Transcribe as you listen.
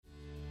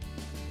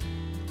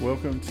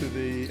Welcome to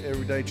the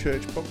Everyday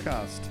Church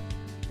podcast.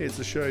 It's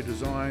a show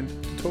designed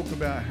to talk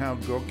about how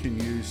God can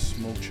use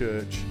small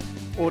church,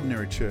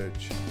 ordinary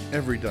church,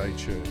 everyday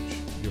church.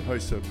 Your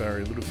hosts are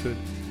Barry Littleford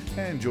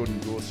and Jordan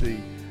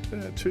Gorsey,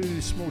 two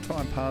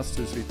small-time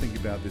pastors who think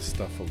about this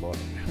stuff a lot.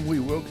 And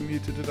we welcome you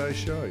to today's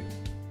show.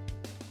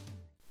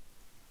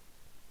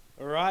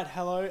 All right,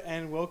 hello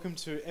and welcome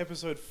to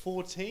episode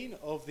 14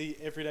 of the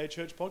Everyday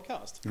Church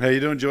podcast. How you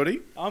doing,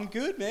 Jordy? I'm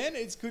good, man.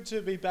 It's good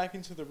to be back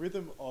into the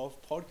rhythm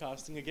of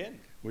podcasting again.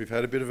 We've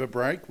had a bit of a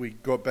break. We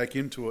got back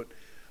into it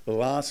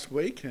last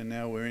week and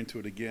now we're into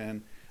it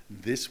again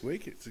this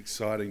week. It's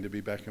exciting to be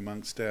back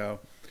amongst our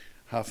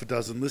half a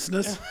dozen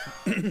listeners.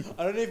 I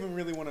don't even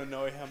really want to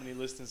know how many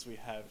listeners we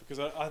have because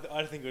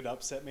I think it would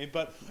upset me.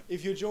 But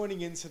if you're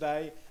joining in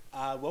today,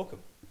 welcome.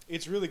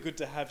 It's really good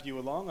to have you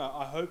along.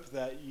 I hope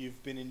that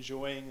you've been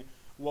enjoying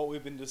what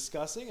we've been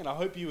discussing, and I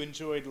hope you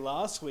enjoyed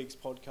last week's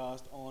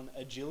podcast on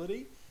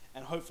agility,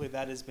 and hopefully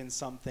that has been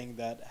something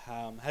that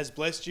has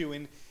blessed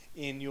you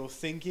in your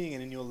thinking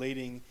and in your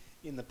leading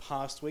in the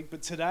past week.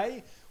 But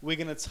today, we're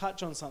going to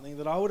touch on something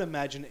that I would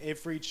imagine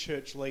every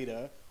church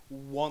leader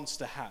wants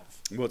to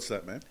have. What's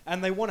that, man?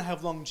 And they want to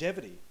have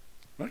longevity.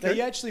 Okay.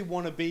 They actually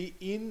want to be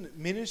in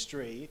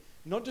ministry,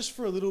 not just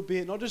for a little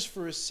bit, not just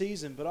for a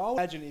season, but I would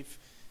imagine if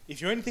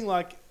you're anything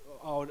like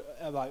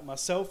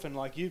myself and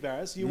like you,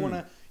 Barris, you want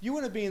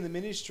to be in the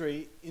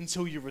ministry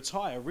until you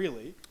retire,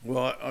 really.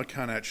 Well, I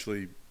can't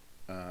actually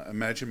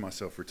imagine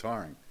myself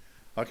retiring.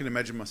 I can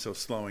imagine myself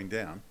slowing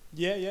down.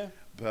 Yeah.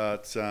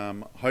 But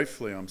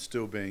hopefully I'm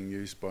still being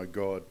used by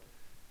God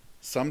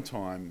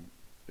sometime,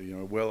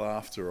 well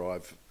after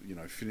I've,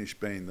 finished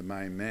being the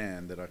main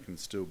man, that I can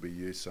still be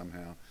used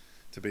somehow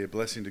to be a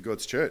blessing to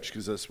God's church,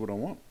 because that's what I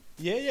want.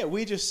 Yeah.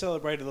 We just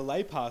celebrated a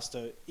lay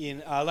preacher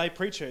in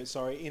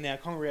our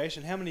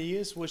congregation. How many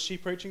years was she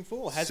preaching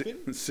for? Or has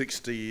been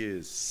 60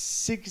 years.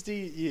 60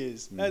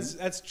 years. Mm-hmm.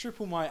 That's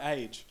triple my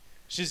age.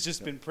 She's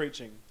just been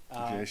preaching.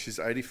 She's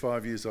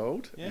 85 years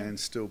old and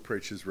still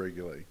preaches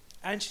regularly.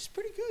 And she's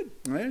pretty good.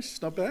 Yeah,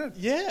 she's not bad.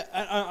 Yeah,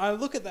 I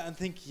look at that and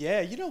think,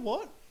 you know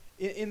what?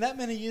 In that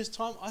many years'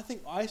 time, I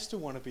think I still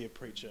want to be a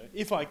preacher,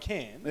 if I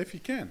can. If you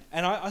can.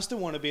 And I still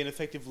want to be an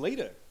effective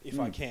leader,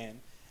 if I can.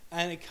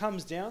 And it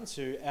comes down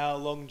to our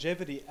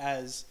longevity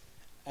as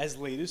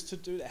leaders to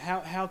do that.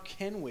 How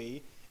can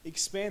we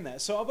expand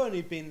that? So I've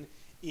only been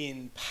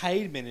in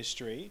paid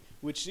ministry,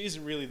 which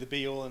isn't really the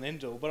be-all and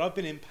end-all, but I've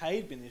been in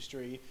paid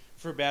ministry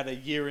for about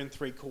 1 year and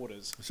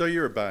 3/4. So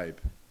you're a babe?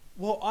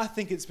 Well, I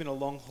think it's been a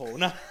long haul.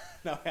 No,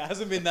 it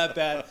hasn't been that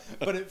bad,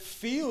 but it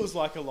feels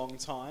like a long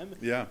time.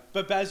 Yeah.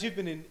 But Baz, you've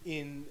been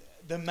in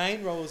the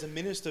main role as a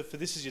minister for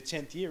this is your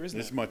 10th year, isn't it?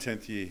 This is my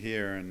 10th year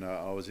here, and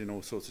I was in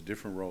all sorts of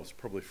different roles,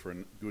 probably for a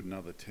good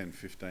another 10,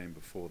 15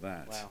 before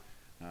that.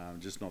 Wow.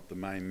 Just not the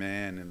main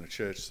man in the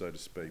church, so to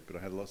speak, but I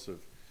had lots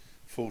of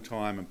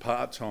full-time and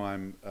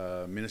part-time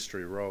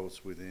ministry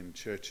roles within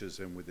churches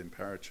and within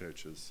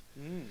parachurches.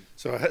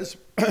 So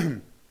it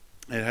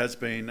has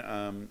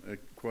been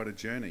quite a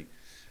journey,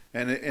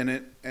 and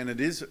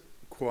it is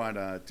quite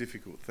a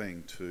difficult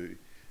thing to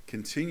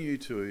continue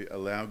to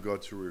allow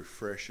God to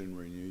refresh and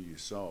renew your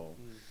soul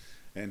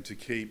and to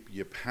keep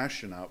your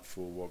passion up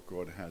for what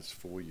God has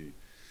for you.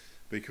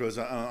 Because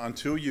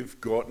until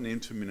you've gotten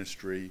into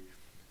ministry,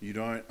 you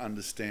don't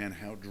understand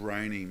how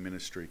draining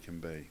ministry can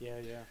be.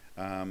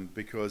 Yeah.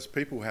 Because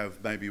people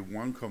have maybe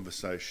one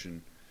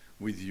conversation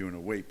with you in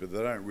a week, but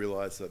they don't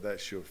realise that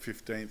that's your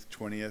 15th,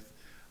 20th,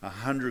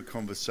 100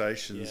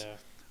 conversations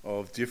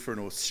of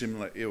different or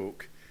similar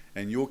ilk,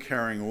 and you're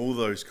carrying all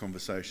those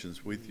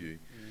conversations with you.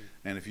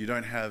 And if you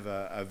don't have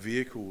a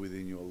vehicle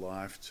within your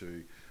life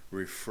to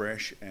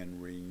refresh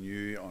and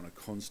renew on a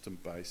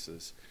constant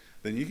basis,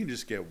 then you can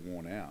just get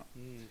worn out.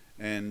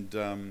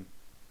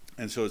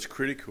 And so it's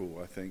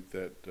critical, I think,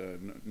 that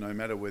no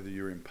matter whether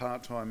you're in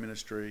part-time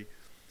ministry,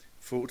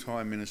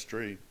 full-time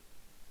ministry,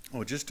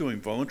 or just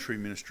doing voluntary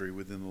ministry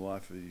within the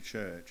life of your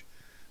church,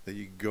 that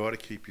you've got to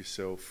keep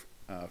yourself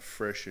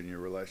fresh in your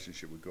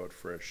relationship with God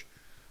fresh,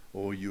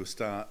 or you'll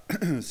start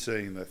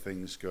seeing that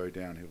things go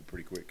downhill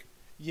pretty quick.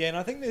 Yeah, and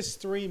I think there's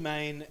 3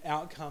 main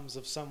outcomes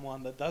of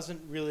someone that doesn't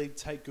really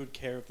take good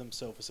care of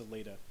themselves as a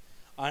leader.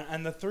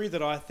 And the 3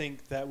 that I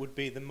think that would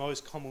be the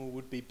most common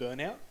would be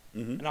burnout.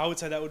 And I would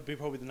say that would be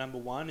probably the number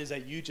 1, is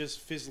that you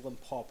just fizzle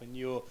and pop and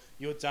you're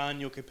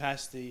done, your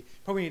capacity.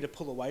 Probably need to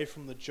pull away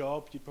from the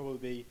job. You'd probably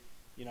be,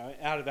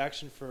 out of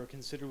action for a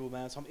considerable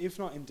amount of time, if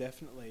not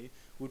indefinitely,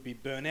 would be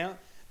burnout.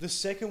 The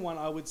second one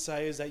I would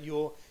say is that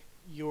your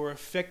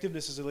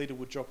effectiveness as a leader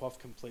would drop off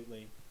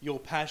completely. Your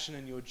passion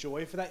and your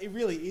joy for that, it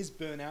really is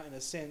burnout in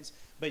a sense,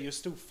 but you're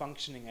still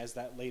functioning as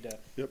that leader.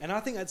 Yep. And I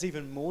think that's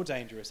even more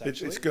dangerous,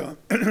 actually.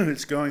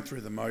 It's going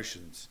through the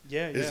motions,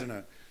 isn't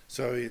it?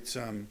 So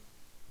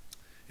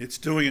it's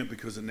doing it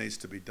because it needs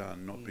to be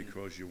done, not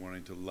because you're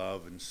wanting to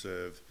love and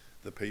serve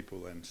the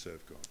people and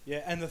serve God.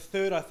 Yeah, and the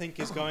third, I think,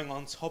 is going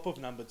on top of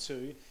number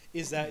 2,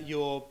 is that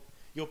your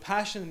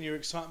passion and your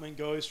excitement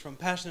goes from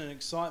passion and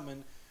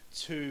excitement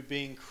to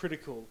being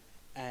critical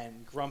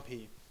and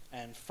grumpy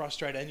and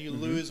frustrated, and you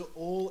lose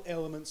all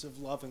elements of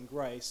love and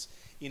grace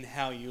in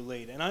how you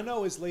lead. And I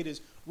know as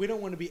leaders, we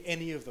don't want to be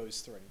any of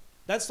those three.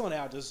 That's not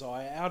our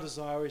desire. Our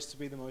desire is to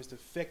be the most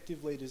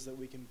effective leaders that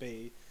we can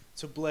be,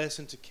 to bless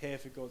and to care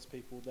for God's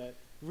people that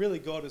really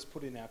God has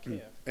put in our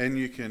care. And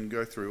you can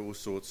go through all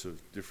sorts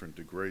of different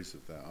degrees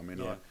of that. I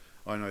mean,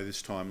 I know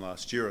this time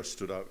last year I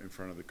stood up in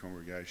front of the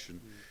congregation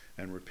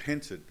and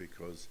repented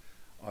because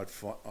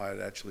I'd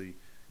actually,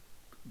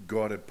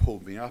 God had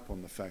pulled me up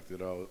on the fact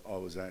that I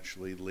was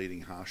actually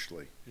leading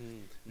harshly.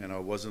 And I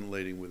wasn't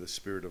leading with a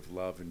spirit of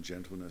love and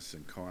gentleness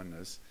and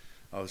kindness.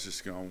 I was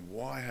just going,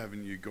 why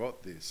haven't you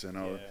got this? And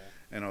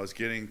I was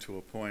getting to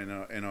a point,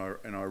 and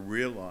I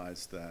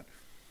realised that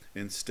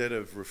instead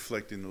of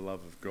reflecting the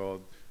love of God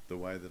the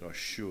way that I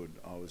should,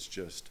 I was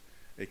just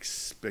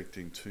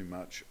expecting too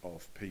much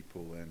of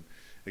people and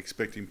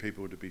expecting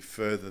people to be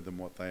further than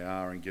what they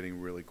are, and getting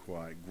really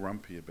quite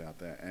grumpy about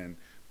that, and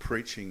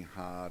preaching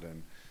hard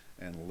and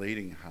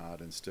leading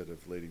hard instead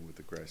of leading with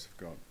the grace of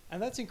God.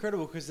 And that's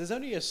incredible, because there's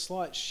only a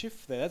slight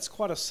shift there. That's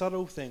quite a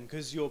subtle thing,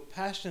 because your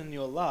passion and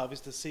your love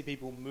is to see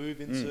people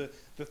move into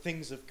the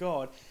things of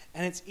God.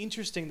 And it's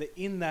interesting that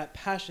in that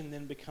passion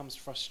then becomes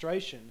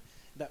frustration.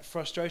 That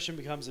frustration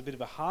becomes a bit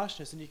of a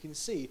harshness, and you can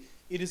see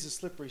it is a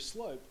slippery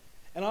slope.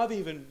 And I've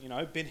even,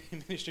 been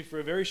in ministry for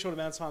a very short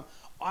amount of time.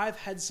 I've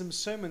had some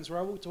sermons where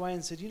I walked away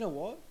and said, you know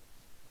what?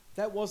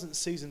 That wasn't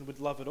seasoned with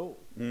love at all.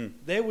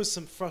 There was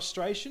some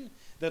frustration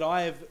that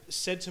I have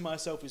said to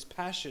myself is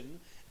passion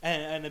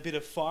and a bit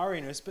of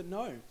fieriness, but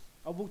no.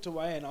 I walked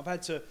away and I've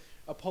had to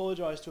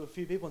apologise to a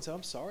few people and say,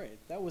 I'm sorry,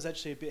 that was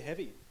actually a bit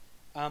heavy.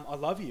 I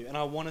love you and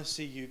I want to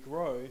see you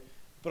grow,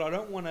 but I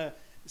don't want to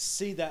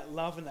see that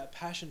love and that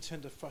passion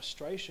turn to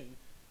frustration,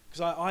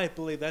 because I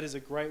believe that is a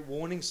great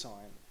warning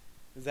sign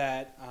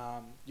that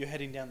you're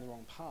heading down the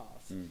wrong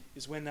path,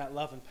 is when that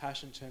love and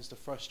passion turns to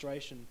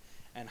frustration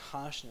and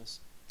harshness.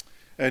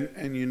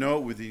 And you know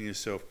it within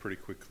yourself pretty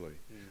quickly.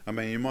 I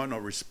mean, you might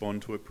not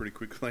respond to it pretty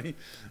quickly,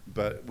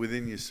 but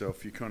within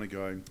yourself you're kind of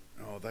going,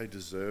 oh, they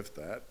deserve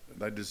that.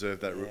 They deserve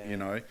that,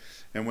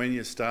 And when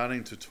you're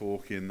starting to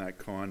talk in that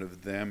kind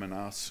of them and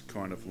us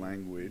kind of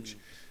language,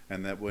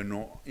 and that we're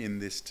not in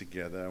this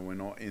together, we're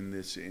not in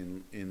this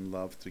in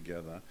love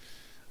together,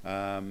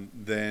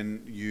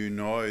 then you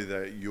know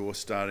that you're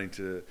starting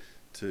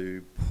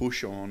to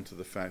push on to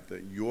the fact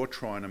that you're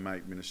trying to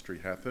make ministry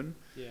happen,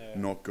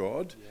 not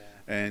God.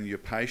 And your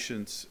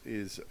patience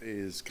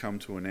is come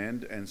to an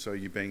end, and so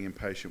you're being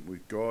impatient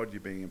with God, you're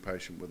being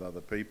impatient with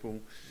other people.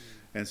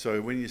 And so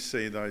when you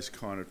see those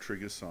kind of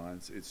trigger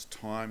signs, it's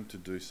time to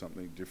do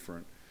something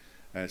different.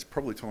 And it's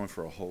probably time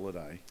for a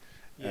holiday,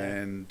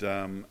 and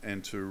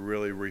to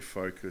really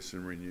refocus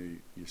and renew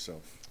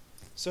yourself.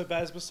 So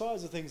Baz,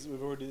 besides the things that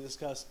we've already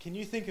discussed, can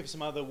you think of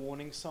some other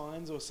warning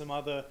signs or some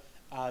other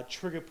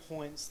trigger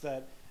points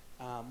that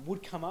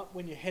would come up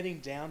when you're heading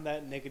down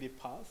that negative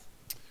path?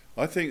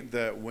 I think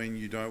that when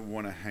you don't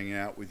want to hang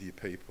out with your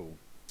people,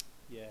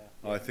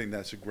 I think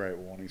that's a great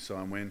warning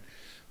sign.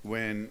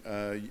 When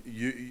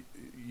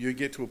you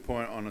get to a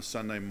point on a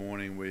Sunday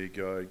morning where you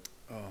go,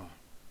 oh,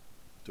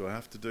 do I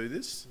have to do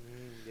this?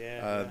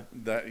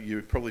 That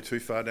you're probably too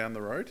far down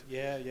the road.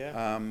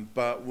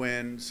 But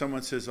when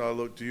someone says, oh,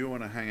 look, do you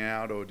want to hang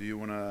out or do you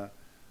want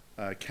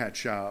to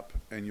catch up?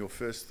 And your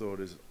first thought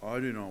is, I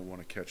do not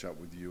want to catch up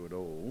with you at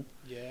all.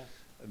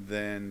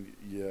 Then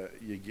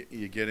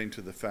you're getting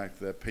to the fact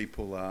that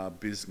people are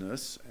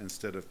business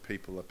instead of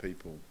people are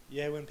people.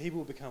 When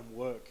people become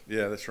work.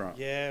 That's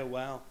right.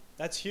 Wow.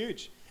 That's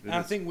huge.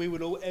 I think we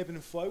would all ebb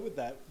and flow with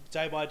that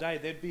day by day.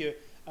 There'd be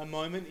a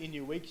moment in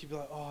your week you'd be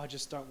like, oh, I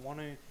just don't want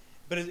to.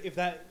 But if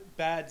that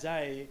bad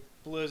day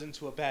blurs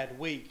into a bad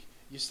week,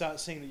 you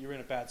start seeing that you're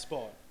in a bad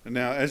spot. And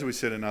now, as we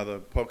said in other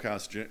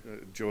podcasts,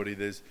 Geordie,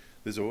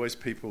 there's always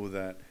people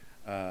that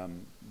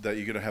you're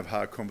going to have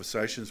hard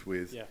conversations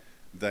with.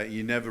 That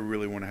you never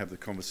really want to have the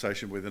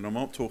conversation with. And I'm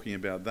not talking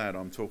about that.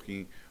 I'm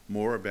talking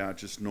more about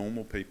just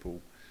normal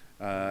people,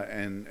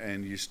 and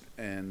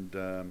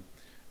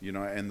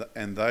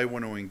they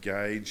want to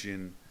engage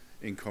in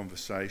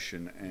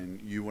conversation,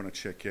 and you want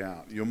to check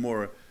out. You're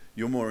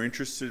more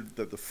interested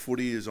that the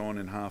footy is on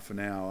in half an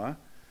hour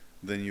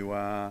than you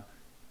are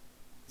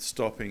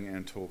stopping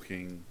and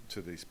talking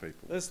to these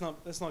people. Let's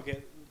not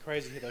get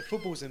crazy here though.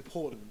 Football's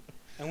important.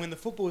 And when the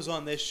football's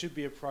on, there should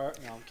be a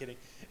priority. No, I'm kidding.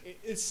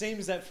 It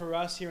seems that for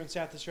us here in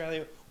South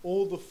Australia,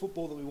 all the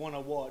football that we want to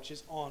watch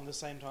is on the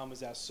same time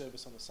as our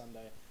service on a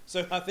Sunday.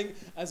 So I think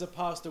as a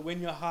pastor,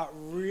 when your heart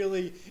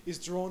really is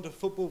drawn to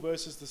football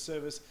versus the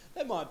service,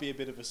 that might be a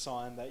bit of a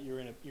sign that you're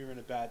in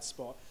a bad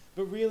spot.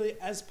 But really,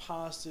 as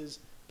pastors,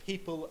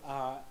 people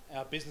are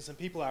our business and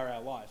people are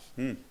our life.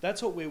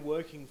 That's what we're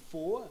working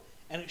for,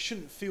 and it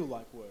shouldn't feel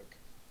like work.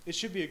 It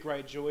should be a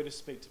great joy to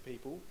speak to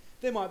people.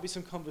 There might be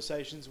some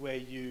conversations where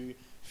you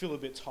feel a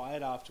bit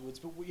tired afterwards,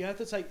 but you have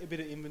to take a bit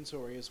of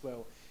inventory as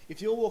well.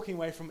 If you're walking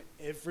away from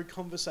every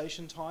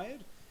conversation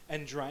tired,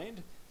 and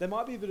drained, there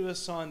might be a bit of a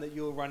sign that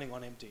you're running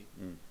on empty.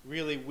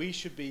 Really, we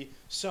should be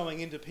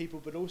sowing into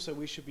people, but also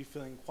we should be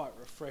feeling quite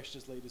refreshed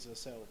as leaders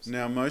ourselves.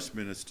 Now, most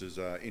ministers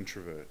are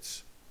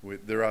introverts.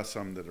 There are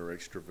some that are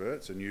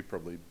extroverts, and you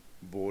probably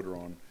border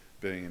on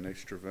being an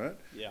extrovert.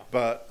 Yeah.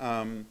 But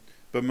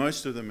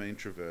most of them are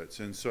introverts.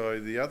 And so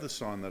the other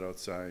sign that I'd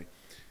say,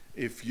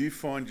 if you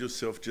find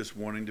yourself just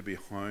wanting to be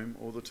home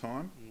all the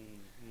time,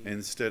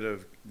 instead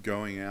of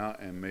going out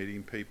and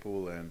meeting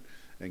people and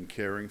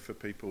caring for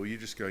people, you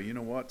just go, you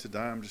know what, today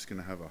I'm just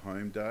going to have a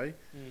home day.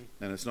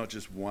 And it's not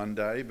just one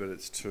day, but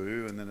it's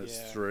two, and then it's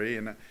three,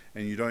 and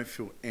you don't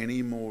feel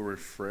any more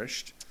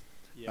refreshed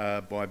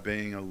by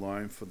being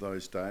alone for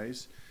those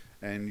days.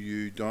 And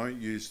you don't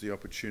use the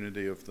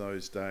opportunity of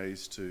those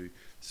days to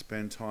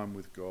spend time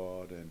with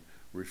God and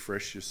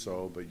refresh your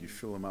soul, but you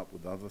fill them up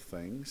with other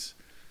things,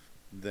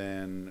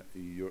 then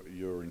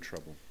you're in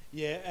trouble.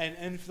 Yeah,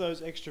 and for those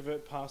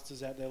extrovert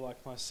pastors out there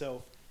like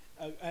myself,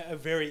 a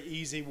very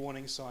easy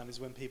warning sign is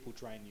when people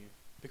drain you.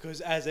 Because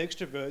as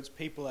extroverts,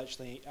 people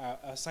actually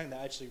are something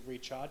that actually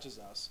recharges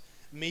us.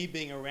 Me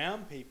being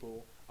around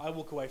people, I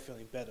walk away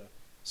feeling better.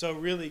 So a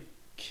really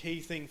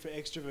key thing for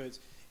extroverts,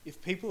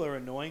 if people are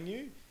annoying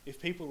you, if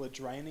people are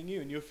draining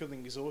you and you're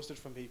feeling exhausted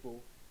from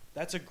people,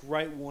 that's a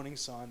great warning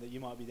sign that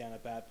you might be down a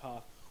bad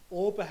path.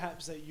 Or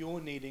perhaps that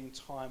you're needing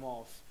time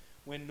off.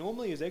 When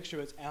normally as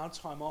extroverts, our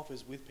time off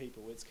is with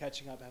people. It's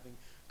catching up, having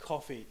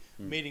coffee,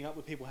 meeting up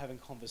with people, having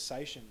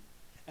conversation.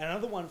 And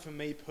another one for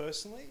me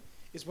personally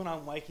is when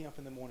I'm waking up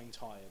in the morning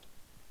tired.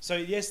 So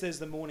yes, there's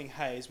the morning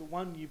haze, but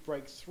when you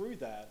break through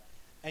that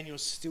and you're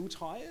still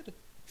tired,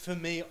 for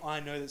me, I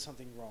know there's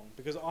something wrong.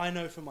 Because I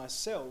know for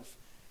myself,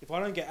 if I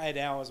don't get 8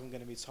 hours, I'm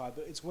going to be tired.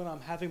 But it's when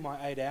I'm having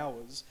my 8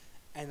 hours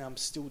and I'm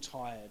still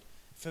tired.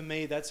 For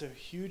me, that's a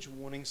huge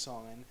warning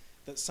sign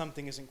that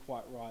something isn't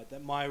quite right,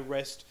 that my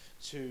rest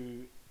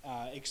to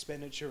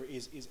expenditure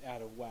is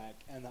out of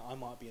whack, and that I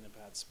might be in a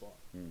bad spot.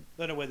 I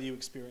don't know whether you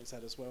experience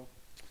that as well.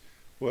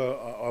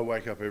 Well, I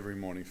wake up every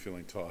morning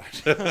feeling tired.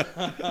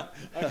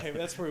 Okay, but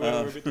that's probably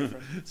where we're a bit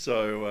different.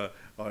 So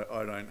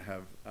I don't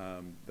have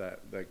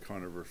that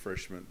kind of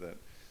refreshment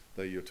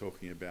that you're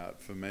talking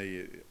about. For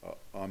me,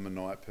 I'm a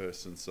night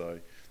person, so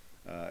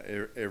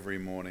every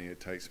morning it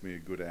takes me a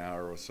good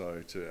hour or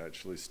so to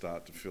actually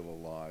start to feel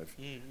alive,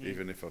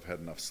 even if I've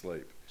had enough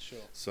sleep. Sure.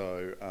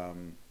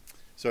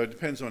 So it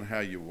depends on how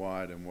you're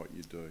wired and what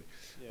you do.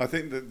 Yeah. I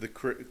think that the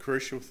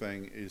crucial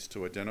thing is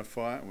to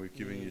identify it, and we've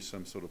given you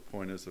some sort of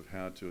pointers of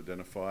how to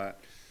identify it.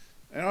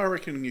 And I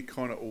reckon you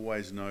kind of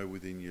always know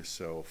within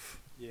yourself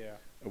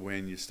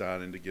when you're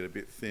starting to get a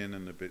bit thin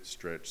and a bit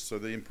stretched. So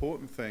the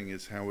important thing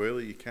is how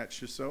early you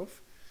catch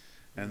yourself,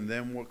 and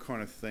then what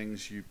kind of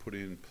things you put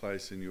in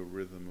place in your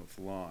rhythm of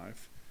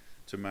life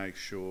to make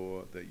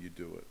sure that you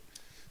do it.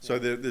 So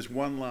there's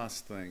one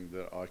last thing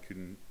that I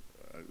can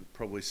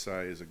probably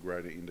say is a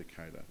greater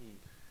indicator,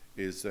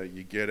 is that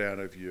you get out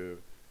of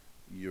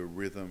your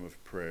rhythm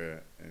of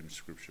prayer and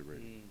scripture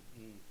reading.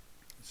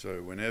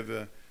 So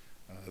whenever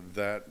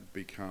that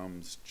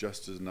becomes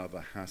just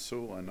another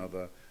hassle,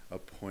 another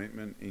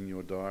appointment in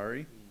your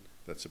diary,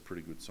 that's a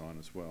pretty good sign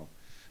as well.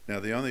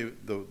 Now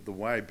the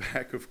way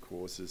back, of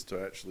course, is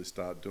to actually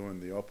start doing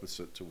the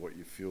opposite to what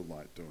you feel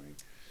like doing.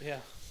 Yeah.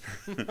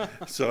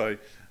 So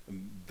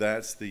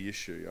that's the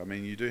issue. I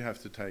mean, you do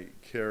have to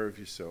take care of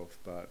yourself,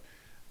 but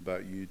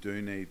you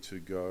do need to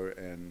go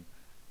and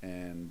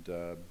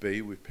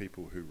be with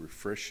people who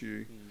refresh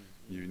you.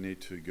 You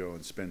need to go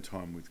and spend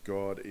time with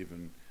God,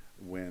 even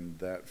when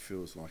that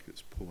feels like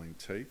it's pulling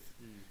teeth.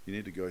 You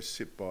need to go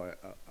sit by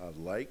a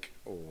lake,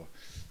 or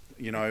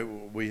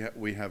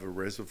we have a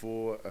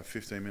reservoir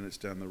 15 minutes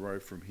down the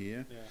road from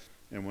here.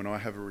 And when I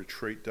have a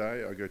retreat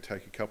day, I go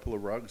take a couple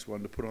of rugs,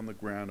 one to put on the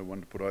ground and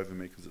one to put over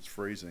me because it's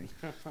freezing.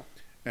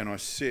 And I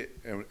sit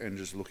and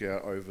just look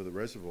out over the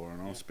reservoir,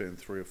 and I'll spend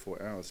 3 or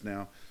 4 hours.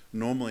 Now,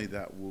 normally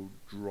that will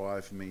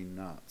drive me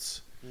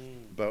nuts.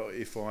 But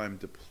if I'm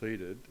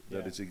depleted,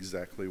 that is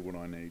exactly what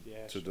I need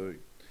to do.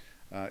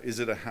 Is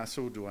it a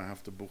hassle? Do I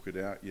have to book it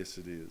out? Yes,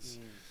 it is.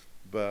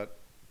 But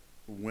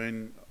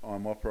when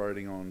I'm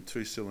operating on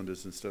 2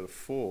 cylinders instead of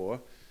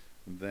 4,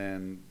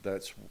 then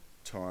that's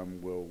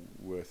time well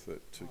worth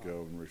it to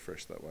go and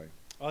refresh that way.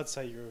 I'd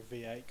say you're a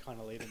V8 kind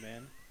of leader,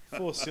 man.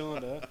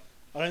 4-cylinder.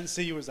 I don't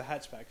see you as a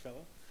hatchback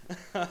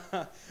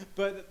fella.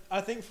 But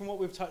I think from what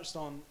we've touched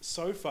on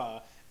so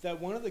far, that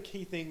one of the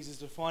key things is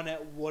to find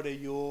out what are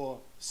your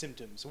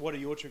symptoms, what are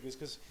your triggers,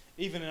 because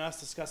even in us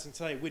discussing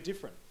today, we're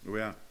different.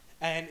 We are.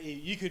 And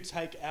you could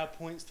take our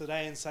points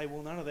today and say,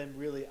 well, none of them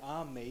really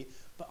are me,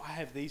 but I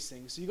have these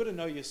things. So you've got to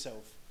know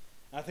yourself.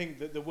 And I think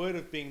that the word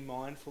of being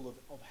mindful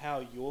of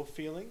how you're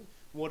feeling,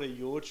 what are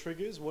your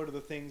triggers, what are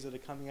the things that are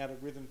coming out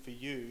of rhythm for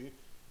you,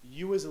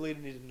 you as a leader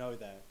need to know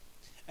that.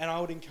 And I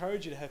would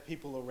encourage you to have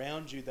people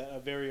around you that are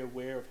very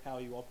aware of how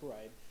you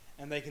operate,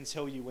 and they can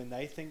tell you when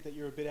they think that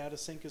you're a bit out of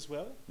sync as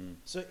well.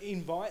 So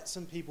invite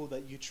some people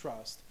that you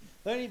trust.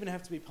 They don't even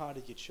have to be part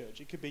of your church.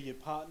 It could be your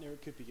partner,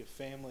 it could be your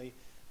family,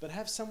 but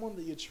have someone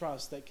that you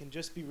trust that can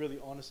just be really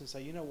honest and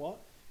say, you know what,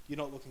 you're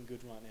not looking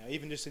good right now.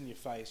 Even just in your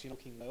face, you're not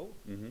looking well.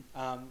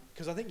 Mm-hmm.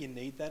 Because I think you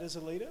need that as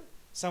a leader.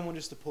 Someone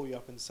just to pull you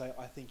up and say,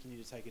 I think you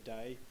need to take a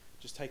day,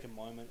 just take a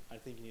moment. I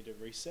think you need to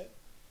reset.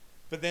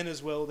 But then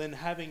as well, then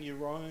having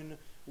your own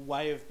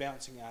way of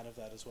bouncing out of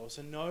that as well.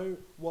 So know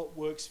what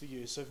works for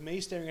you. So for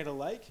me, staring at a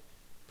lake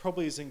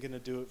probably isn't going to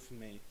do it for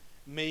me.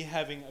 Me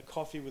having a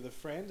coffee with a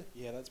friend,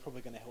 yeah, that's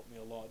probably going to help me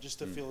a lot, just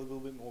to feel a little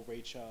bit more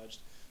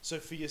recharged. So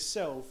for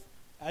yourself,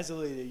 as a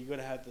leader, you've got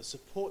to have the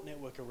support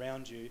network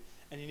around you,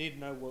 and you need to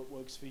know what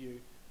works for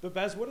you. But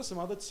Baz, what are some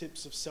other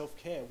tips of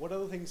self-care? What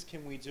other things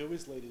can we do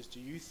as leaders, do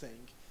you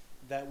think,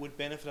 that would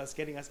benefit us,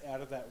 getting us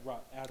out of that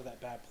rut, out of that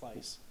bad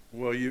place?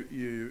 Well,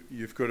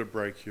 you've got to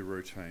break your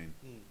routine,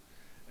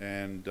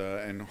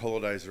 and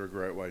holidays are a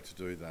great way to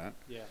do that.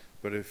 Yeah.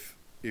 But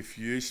if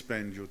you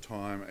spend your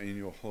time in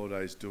your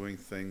holidays doing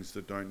things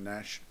that don't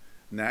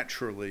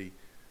naturally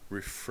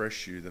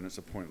refresh you, then it's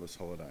a pointless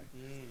holiday.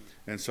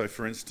 And so,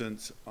 for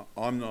instance,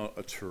 I'm not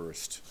a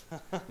tourist.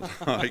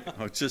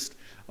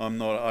 I'm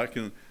not. I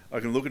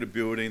can look at a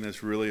building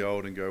that's really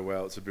old and go,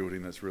 wow, it's a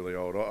building that's really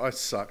old. I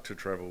suck to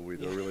travel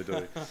with. I really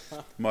do.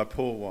 My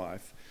poor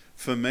wife.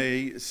 For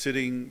me,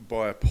 sitting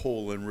by a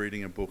pool and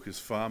reading a book is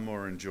far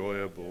more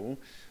enjoyable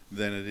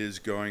than it is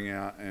going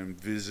out and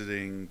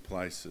visiting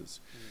places.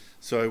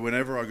 So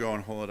whenever I go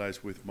on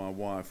holidays with my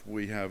wife,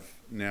 we have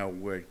now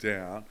worked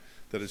out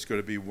that it's got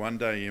to be one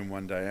day in,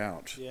 one day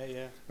out.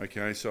 Yeah.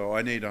 Okay, so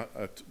I need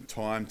a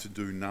time to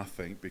do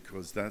nothing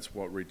because that's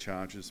what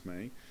recharges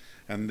me.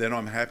 And then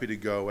I'm happy to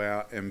go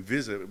out and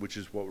visit, which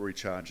is what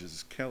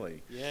recharges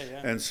Kelly.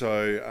 Yeah. And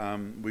so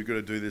we've got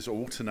to do this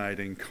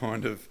alternating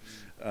kind of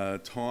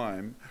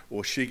time,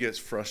 or she gets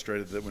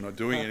frustrated that we're not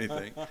doing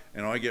anything,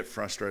 and I get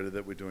frustrated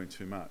that we're doing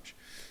too much.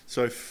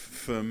 So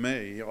for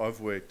me,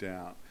 I've worked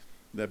out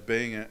that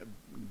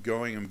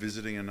going and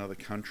visiting another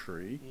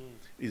country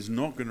is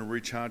not going to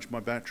recharge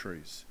my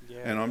batteries.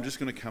 And I'm just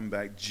going to come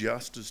back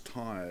just as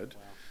tired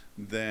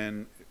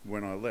than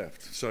when I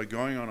left. So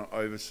going on an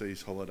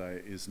overseas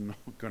holiday is not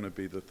going to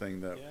be the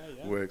thing that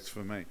works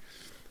for me.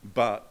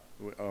 But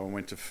I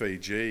went to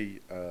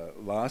Fiji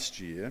last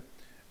year,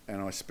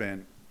 and I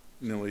spent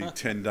nearly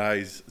 10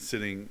 days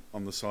sitting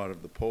on the side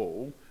of the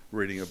pool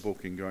reading a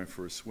book and going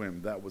for a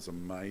swim. That was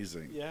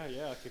amazing. Yeah,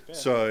 I could bet.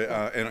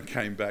 So, and I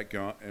came back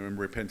and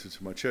repented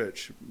to my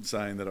church,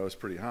 saying that I was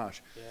pretty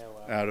harsh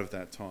out of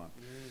that time.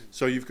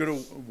 So you've got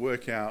to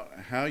work out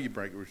how you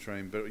break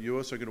routine, but you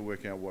also got to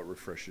work out what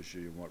refreshes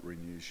you and what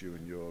renews you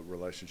in your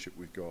relationship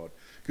with God.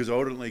 Because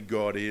ultimately,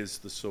 God is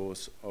the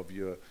source of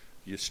your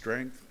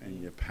strength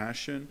and your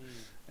passion,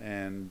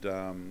 and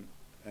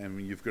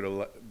you've got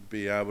to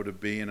be able to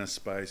be in a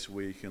space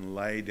where you can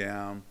lay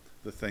down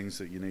the things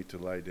that you need to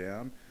lay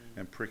down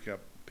and pick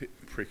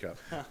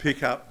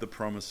up the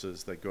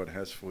promises that God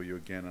has for you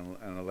again,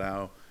 and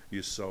allow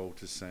your soul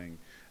to sing.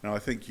 And I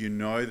think you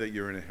know that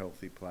you're in a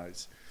healthy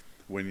place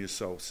when your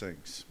soul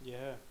sings.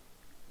 Yeah.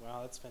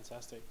 Wow, that's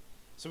fantastic.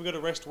 So we've got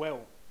to rest well.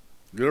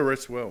 You've got to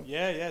rest well.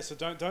 Yeah. So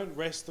don't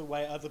rest the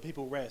way other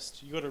people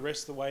rest. You've got to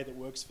rest the way that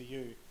works for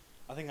you.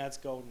 I think that's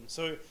golden.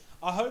 So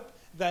I hope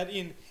that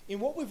in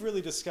what we've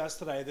really discussed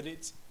today, that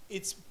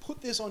it's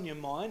put this on your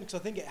mind, because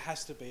I think it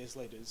has to be as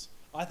leaders.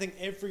 I think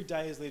every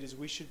day as leaders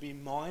we should be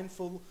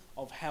mindful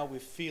of how we're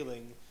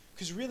feeling,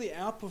 because really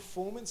our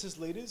performance as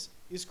leaders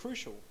is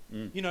crucial.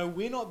 You know,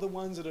 we're not the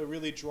ones that are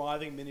really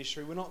driving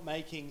ministry. We're not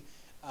making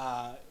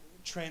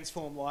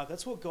transform life.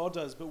 That's what God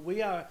does, but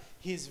we are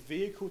his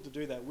vehicle to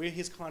do that. We're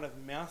his kind of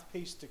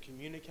mouthpiece to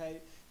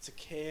communicate, to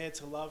care,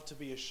 to love, to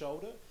be a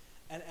shoulder.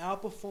 And our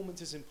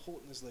performance is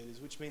important as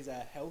leaders, which means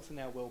our health and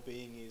our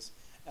well-being is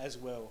as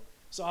well.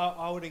 So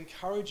I would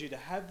encourage you to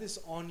have this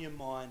on your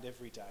mind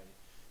every day.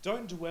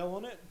 Don't dwell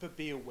on it, but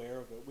be aware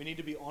of it. We need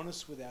to be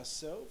honest with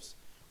ourselves.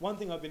 One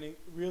thing I've been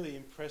really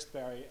impressed,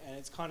 Barry, and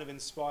it's kind of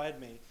inspired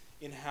me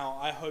in how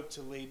I hope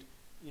to lead,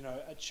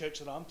 a church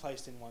that I'm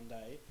placed in one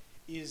day,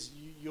 is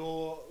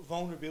your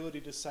vulnerability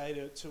to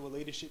say to a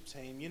leadership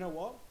team, you know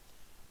what?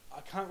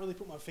 I can't really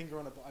put my finger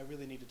on it, but I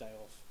really need a day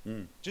off.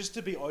 Just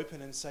to be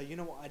open and say, you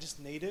know what, I just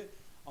need it.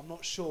 I'm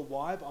not sure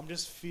why, but I'm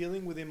just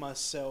feeling within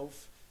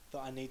myself that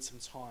I need some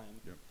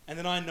time. Yep. And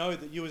then I know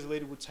that you as a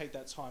leader would take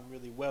that time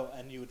really well,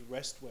 and you would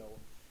rest well.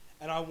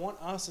 And I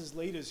want us as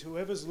leaders,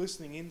 whoever's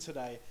listening in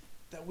today,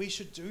 that we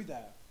should do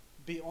that.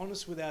 Be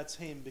honest with our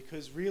team,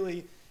 because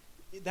really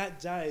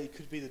that day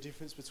could be the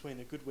difference between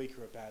a good week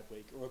or a bad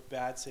week, or a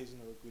bad season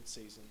or a good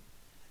season.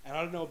 And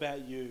I don't know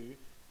about you,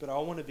 but I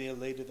want to be a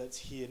leader that's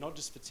here, not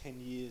just for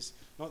 10 years,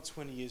 not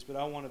 20 years, but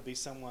I want to be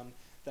someone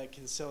that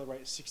can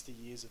celebrate 60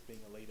 years of being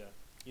a leader,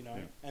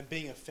 and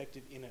being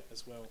effective in it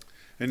as well.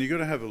 And you've got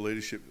to have a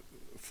leadership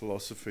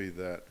philosophy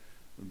that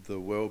the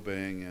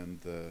well-being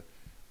and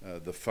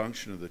the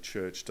function of the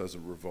church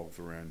doesn't revolve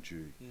around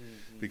you.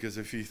 Because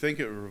if you think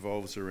it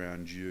revolves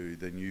around you,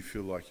 then you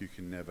feel like you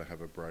can never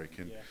have a break.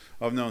 And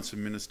I've known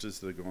some ministers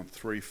that have gone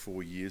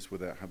 3-4 years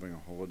without having a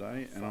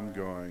holiday, and I'm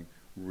going,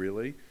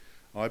 really?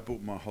 I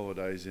book my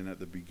holidays in at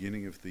the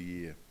beginning of the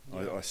year.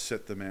 I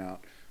set them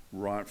out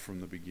right from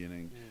the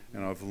beginning. Mm-hmm.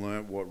 And I've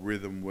learnt what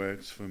rhythm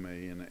works for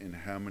me and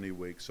how many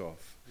weeks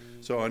off.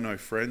 Mm-hmm. So I know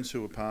friends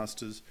who are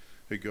pastors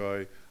who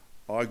go,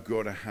 I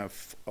got to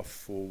have a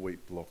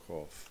 4-week block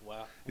off.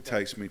 Wow. It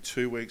takes me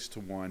 2 weeks to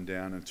wind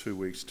down and 2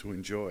 weeks to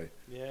enjoy.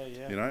 Yeah,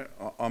 yeah. You know,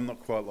 I'm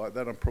not quite like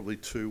that. I'm probably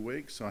 2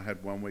 weeks. I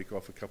had 1 week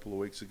off a couple of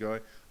weeks ago.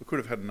 I could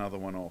have had another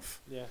one off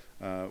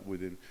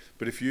within.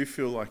 But if you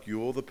feel like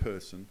you're the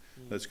person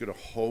that's going to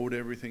hold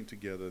everything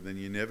together, then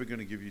you're never going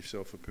to give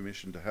yourself a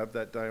permission to have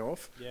that day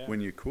off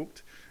when you're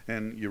cooked.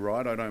 And you're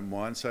right, I don't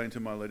mind saying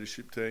to my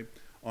leadership team,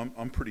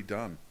 I'm pretty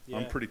done. Yeah.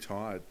 I'm pretty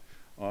tired.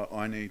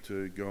 I need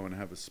to go and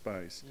have a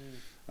space.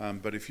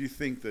 But if you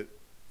think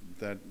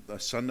that a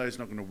Sunday's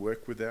not going to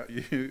work without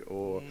you,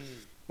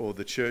 or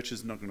the church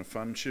is not going to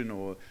function,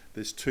 or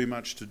there's too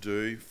much to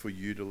do for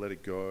you to let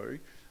it go,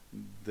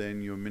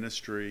 then your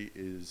ministry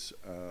is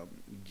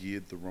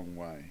geared the wrong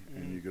way,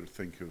 and you've got to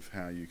think of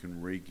how you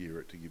can re-gear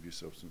it to give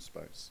yourself some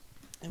space.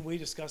 And we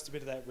discussed a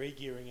bit of that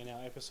re-gearing in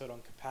our episode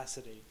on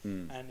capacity.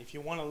 And if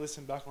you want to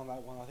listen back on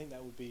that one, I think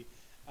that would be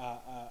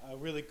a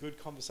really good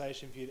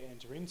conversation for you to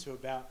enter into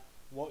about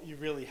what you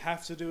really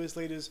have to do as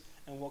leaders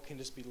and what can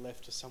just be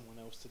left to someone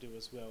else to do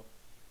as well.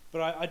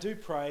 But I do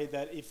pray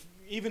that if,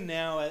 even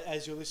now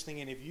as you're listening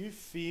in, if you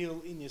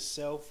feel in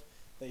yourself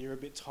that you're a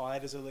bit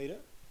tired as a leader,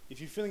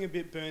 if you're feeling a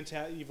bit burnt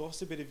out, you've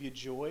lost a bit of your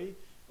joy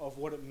of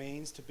what it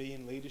means to be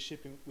in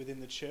leadership within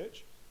the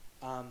church,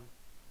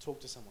 talk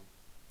to someone.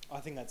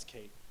 I think that's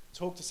key.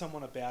 Talk to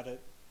someone about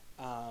it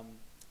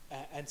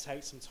and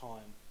take some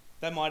time.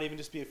 That might even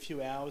just be a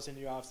few hours in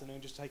your afternoon,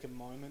 just take a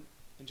moment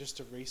and just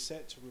to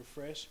reset, to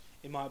refresh.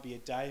 It might be a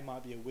day, it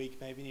might be a week,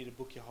 maybe you need to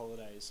book your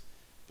holidays.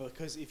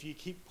 Because if you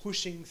keep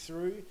pushing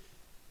through,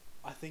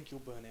 I think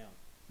you'll burn out.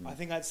 I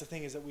think that's the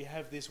thing, is that we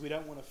have this, we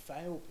don't want to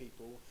fail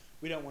people,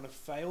 we don't want to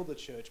fail the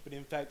church, but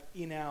in fact,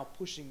 in our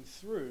pushing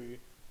through,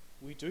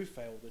 we do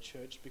fail the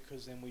church,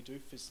 because then we do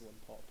fizzle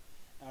and pop.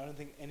 And I don't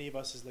think any of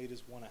us as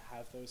leaders want to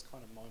have those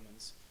kind of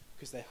moments,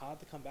 because they're hard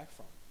to come back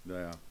from.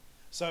 They are.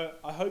 So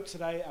I hope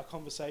today our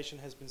conversation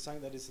has been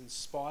something that has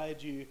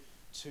inspired you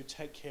to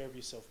take care of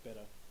yourself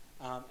better.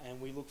 And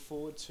we look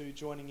forward to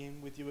joining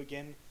in with you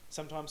again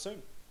sometime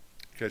soon.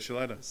 Catch you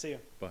later. See you.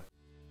 Bye.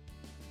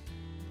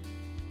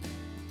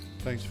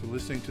 Thanks for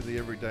listening to the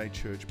Everyday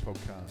Church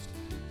podcast,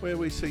 where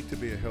we seek to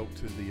be a help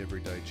to the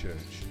everyday church.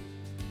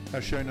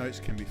 Our show notes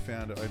can be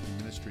found at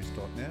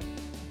openministries.net,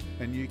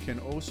 and you can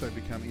also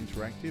become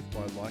interactive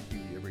by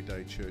liking the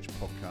Everyday Church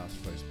podcast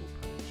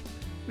Facebook page.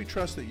 We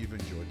trust that you've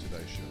enjoyed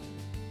today's show.